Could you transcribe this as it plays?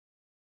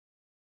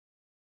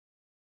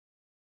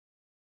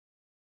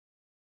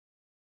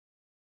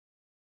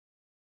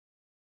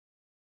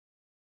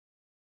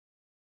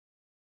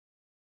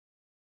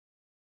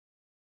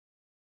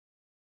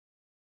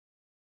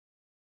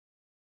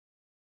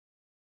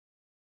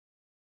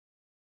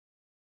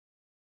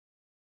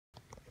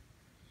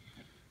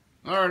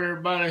Alright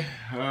everybody,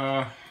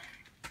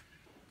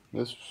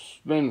 it's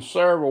been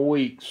several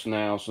weeks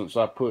now since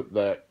I put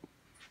that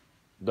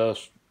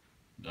dust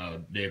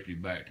deputy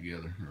back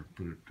together, or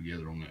put it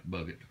together on that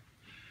bucket.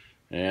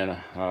 And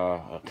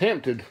I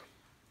attempted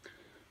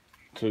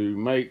to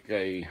make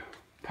a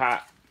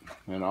pipe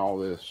and all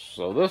this.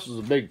 So this is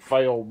a big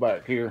fail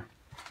back here.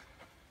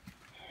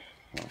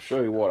 I'll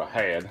show you what I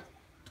had.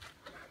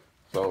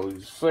 So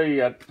you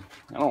see, I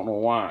don't know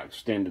why I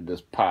extended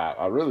this pipe.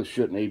 I really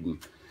shouldn't even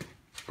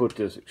put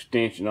this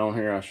extension on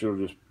here. I should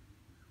have just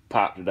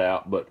piped it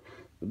out. But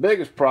the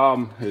biggest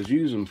problem is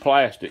using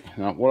plastic.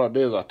 Now what I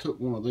did is I took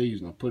one of these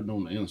and I put it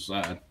on the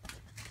inside.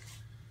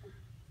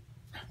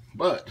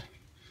 But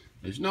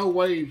there's no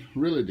way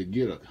really to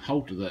get a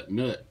hold of that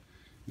nut.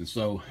 And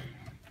so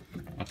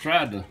I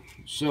tried to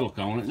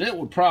silicone it, and it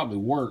would probably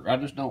work. I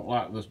just don't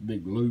like this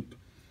big loop.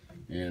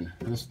 And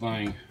this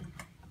thing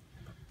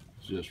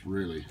is just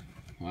really,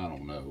 I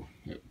don't know.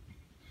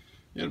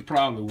 It'll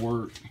probably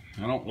work.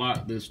 I don't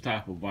like this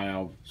type of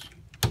valve.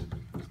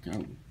 It's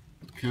kind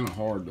of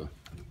hard to,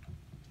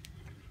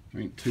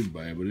 ain't too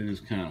bad, but it is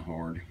kind of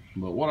hard.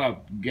 But what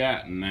I've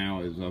gotten now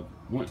is I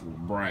went with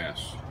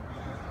brass.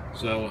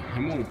 So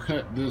I'm going to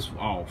cut this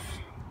off.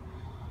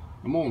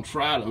 I'm going to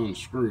try to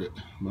unscrew it,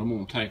 but I'm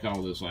going to take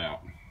all this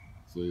out.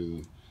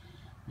 See,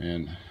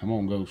 and I'm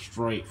going to go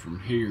straight from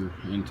here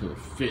into a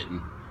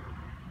fitting,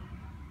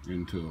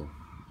 into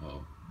a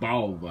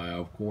ball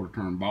valve, quarter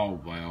turn ball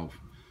valve,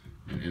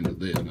 and into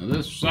this. Now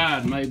this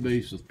side may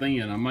be so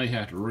thin, I may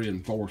have to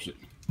reinforce it.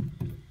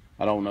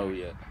 I don't know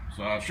yet.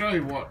 So I'll show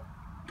you what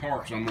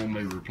parts I'm going to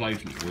be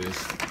replacing it with.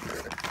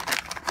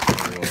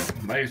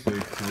 So basically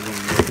we're going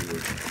to go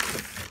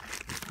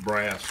with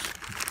brass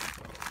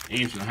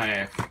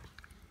 1.5"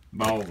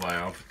 ball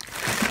valve.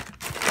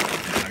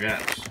 And I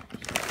got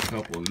a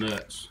couple of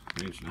nuts,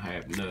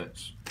 1.5"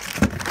 nuts,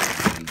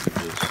 and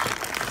this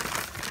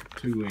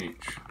 2"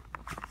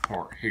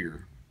 part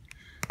here.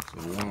 So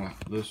one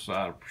of this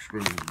side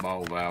screws the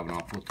ball valve, and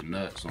I'll put the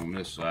nuts on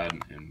this side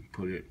and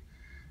put it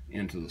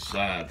into the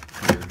side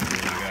here. And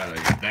then I got an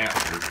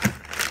adapter,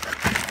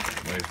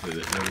 basically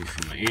that goes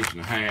from the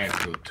 1.5"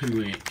 to a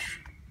 2"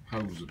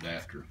 hose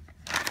adapter.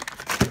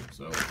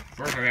 So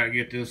first I gotta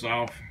get this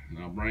off, and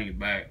I'll bring it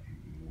back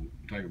and we'll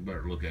take a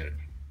better look at it.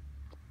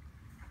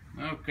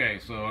 Okay,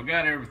 so I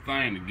got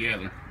everything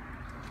together,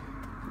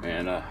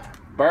 and I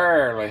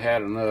barely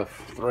had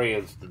enough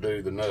threads to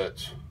do the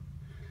nuts.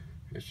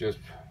 It's just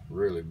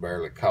really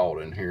barely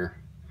caught in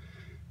here.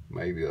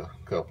 Maybe a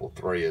couple of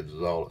threads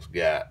is all it's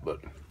got,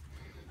 but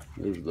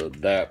there's the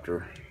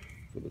adapter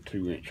for the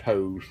 2"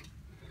 hose.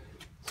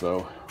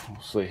 So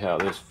we'll see how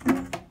this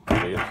fits.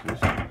 This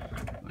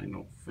thing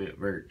don't fit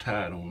very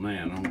tight on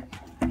that.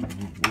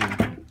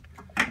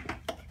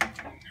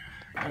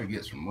 I gotta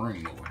get some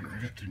room over here.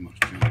 I got too much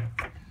junk.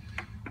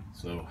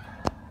 So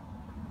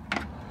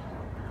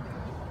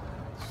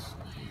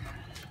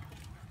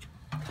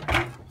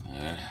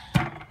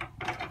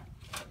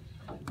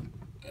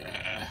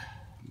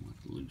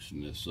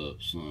loosen this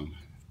up some.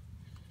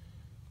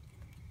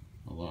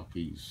 I like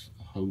these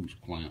hose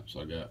clamps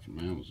I got from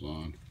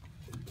Amazon.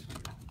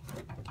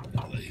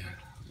 They have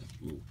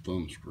little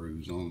thumb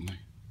screws on them.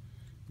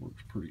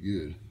 Works pretty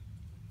good.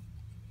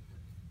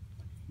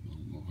 I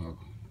don't know how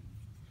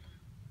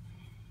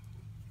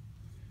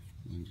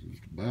things are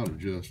just about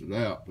adjusted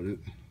out, but it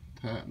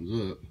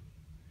tightens up.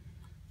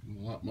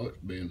 Not like much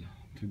being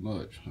too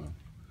much.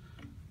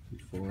 Too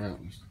far out.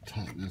 Let's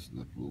tighten this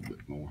up a little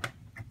bit more.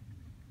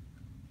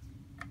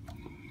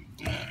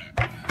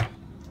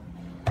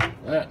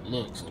 That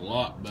looks a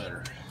lot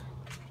better.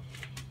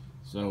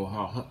 So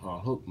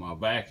I'll hook my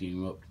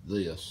vacuum up to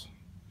this,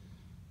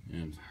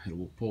 and it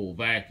will pull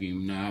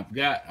vacuum. Now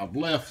I've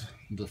left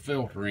the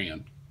filter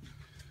in,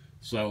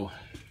 so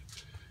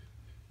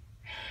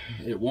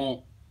it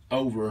won't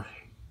over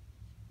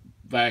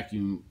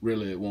vacuum.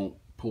 Really, it won't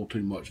pull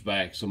too much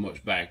so much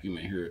vacuum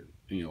in here,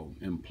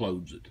 it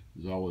implodes it.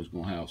 There's always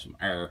going to have some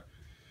air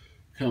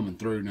coming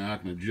through. Now I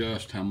can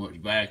adjust how much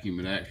vacuum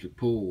it actually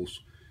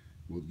pulls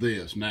with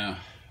this. Now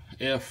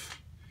if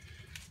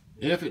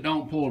it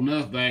don't pull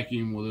enough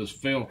vacuum with this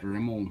filter,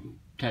 I'm going to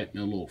take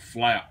me a little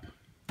flap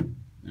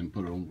and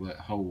put it on that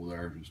hole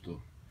there, just a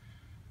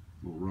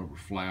little rubber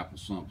flap or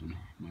something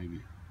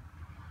maybe,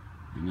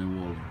 and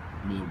then we'll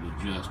be able to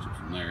adjust it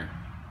from there.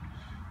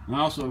 And I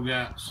also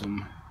got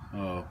some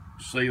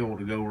seal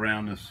to go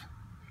around this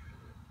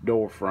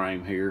door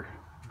frame here.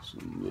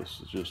 This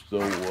is just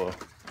old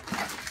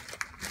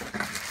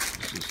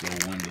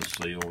window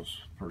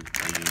seals, pretty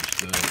thin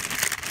stuff.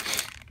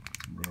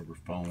 Rubber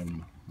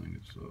foam. I think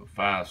it's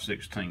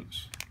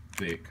 5/16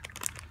 thick.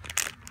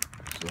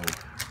 So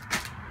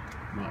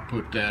I'll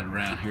put that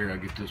around here. I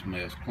get this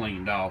mess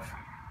cleaned off.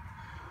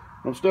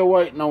 I'm still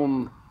waiting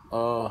on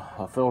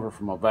a filter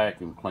for my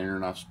vacuum cleaner,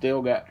 and I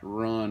still got to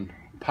run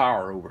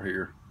power over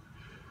here.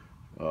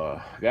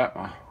 Got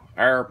my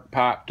air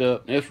piped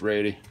up and it's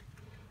ready.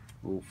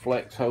 Little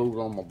flex hose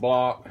on my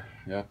block.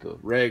 Got the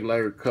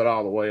regulator cut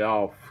all the way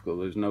off because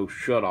there's no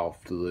shut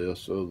off to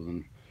this other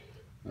than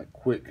that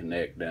quick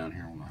connect down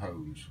here on the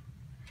hose.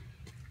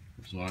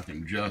 So I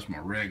can adjust my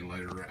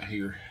regulator right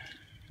here,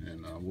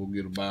 and we'll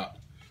get about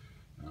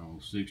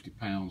 60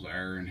 pounds of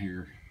air in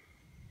here.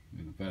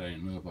 And if that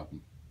ain't enough, I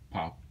can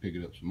pick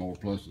it up some more.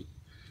 Plus,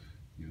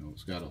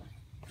 it's got a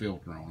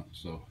filter on it,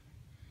 so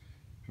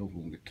hopefully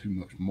we won't get too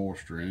much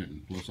moisture in it.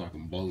 And plus, I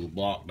can blow the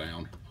block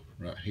down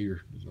right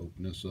here. Just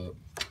open this up,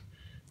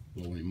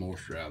 blow any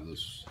moisture out of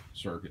this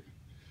circuit.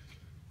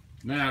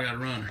 Now I got to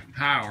run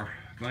power.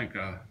 I think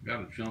I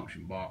got a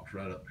junction box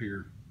right up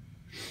here,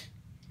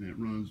 and it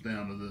runs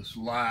down to this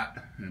light.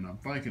 And I'm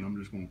thinking I'm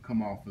just going to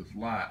come off this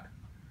light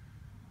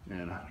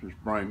and just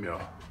bring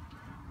an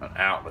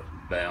outlet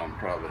down,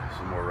 probably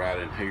somewhere right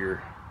in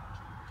here.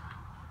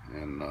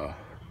 And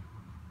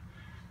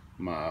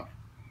my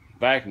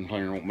vacuum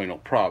cleaner won't be no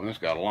problem. It's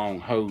got a long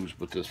hose,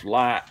 but this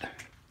light,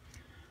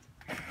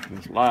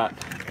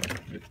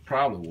 it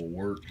probably will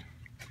work.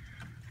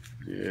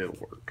 Yeah, it'll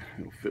work.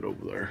 It'll fit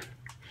over there.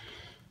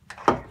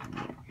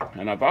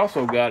 And I've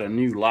also got a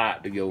new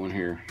light to go in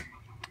here,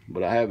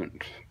 but I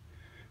haven't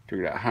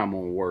figured out how I'm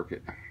gonna work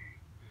it.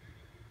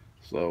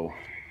 So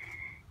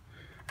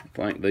I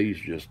think these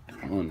just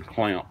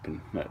unclamp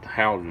and that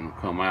housing will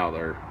come out of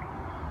there.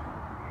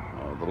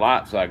 The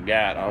lights I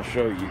got, I'll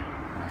show you.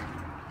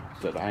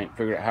 Said I ain't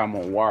figured out how I'm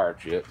gonna wire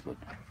it yet, but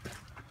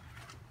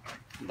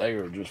they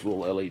are just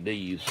little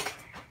LEDs.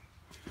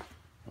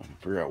 I can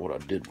figure out what I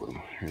did with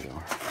them. Here they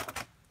are.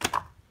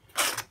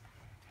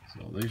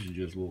 So these are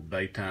just little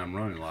daytime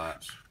running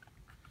lights,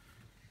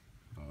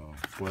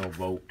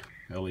 12-volt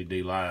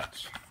LED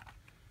lights,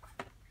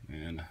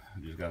 and I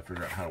just got to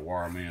figure out how to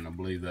wire them in. I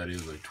believe that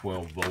is a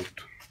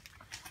 12-volt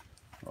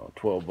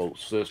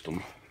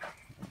system,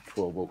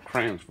 12-volt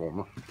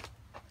transformer.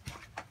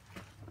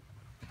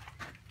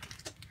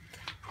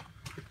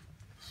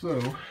 So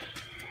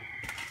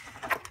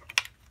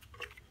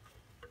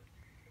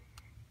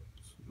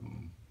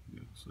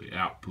the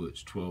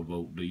output's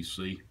 12-volt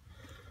DC.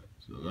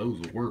 So those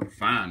will work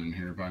fine in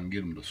here if I can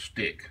get them to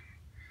stick.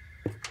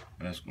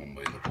 That's going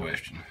to be the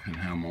question, and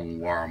how I'm going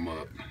to wire them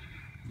up.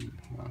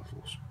 Nice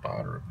little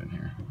spider up in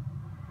here.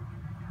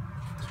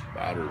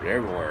 Spiders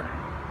everywhere.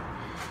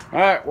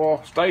 Alright,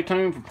 well, stay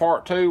tuned for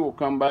part 2. We'll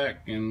come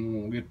back and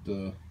we'll get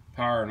the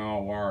power and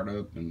all wired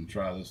up and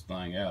try this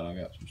thing out. I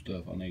got some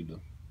stuff I need to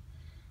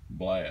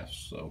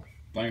blast. So,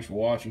 thanks for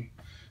watching.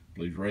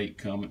 Please rate,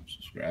 comment,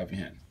 subscribe if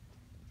you haven't.